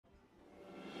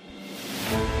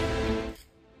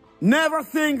Never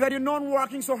think that you're not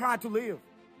working so hard to live.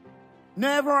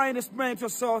 Never underestimate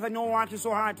yourself that you're not working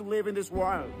so hard to live in this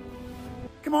world.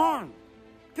 Come on.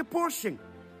 Keep pushing.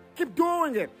 Keep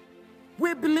doing it.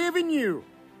 We believe in you.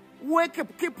 Wake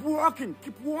up. Keep walking.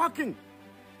 Keep walking.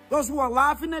 Those who are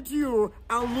laughing at you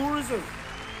are losers.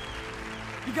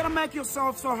 You gotta make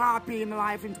yourself so happy in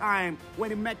life and time when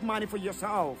you make money for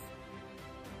yourself.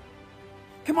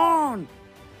 Come on.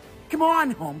 Come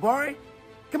on, homeboy.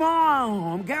 Come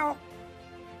on, homegirl.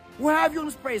 We have you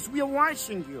in space. We are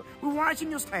watching you. We're watching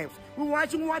your steps. We're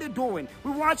watching what you're doing.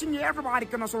 We're watching you. Everybody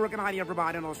can also recognize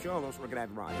everybody on our show. Let's recognize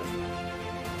everybody.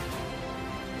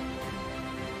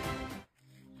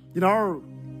 You know,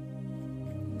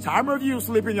 some of you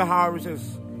sleep in your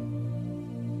houses.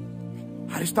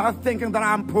 I start thinking that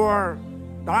I'm poor,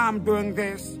 that I'm doing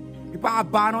this. People are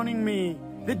abandoning me.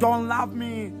 They don't love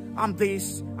me. I'm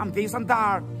this, and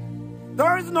that.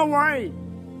 There is no way.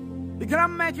 You gotta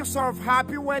make yourself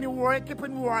happy when you wake up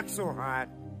and work so hard.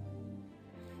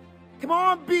 Come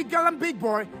on, big girl and big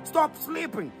boy. Stop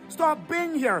sleeping. Stop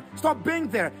being here. Stop being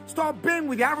there. Stop being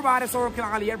with everybody.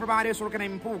 Everybody working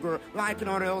in poker. Like, you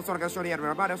know,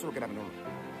 everybody working.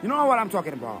 You know what I'm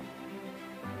talking about.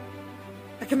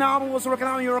 The canal was working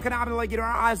out, you're working out like your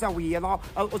eyes are weird.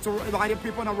 It's a lot of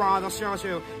people around the show.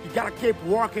 You gotta keep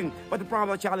working. But the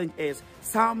problem, the challenge is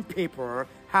some people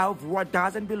have what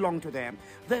doesn't belong to them.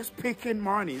 They're speaking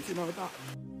money, you know that.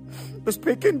 They're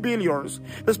speaking billions.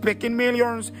 They're speaking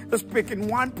millions. They're speaking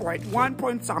one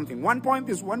point something. 1 point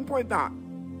this, 1 point that.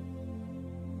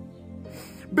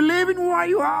 Believe in what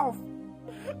you have.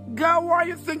 Go where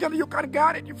you think that you can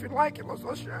get it if you like it.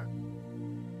 Let's share.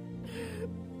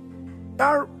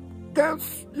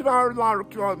 That's, you know,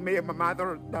 like me and my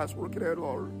mother, that's working out,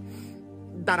 or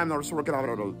that I'm not working out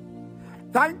at all.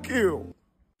 Thank you.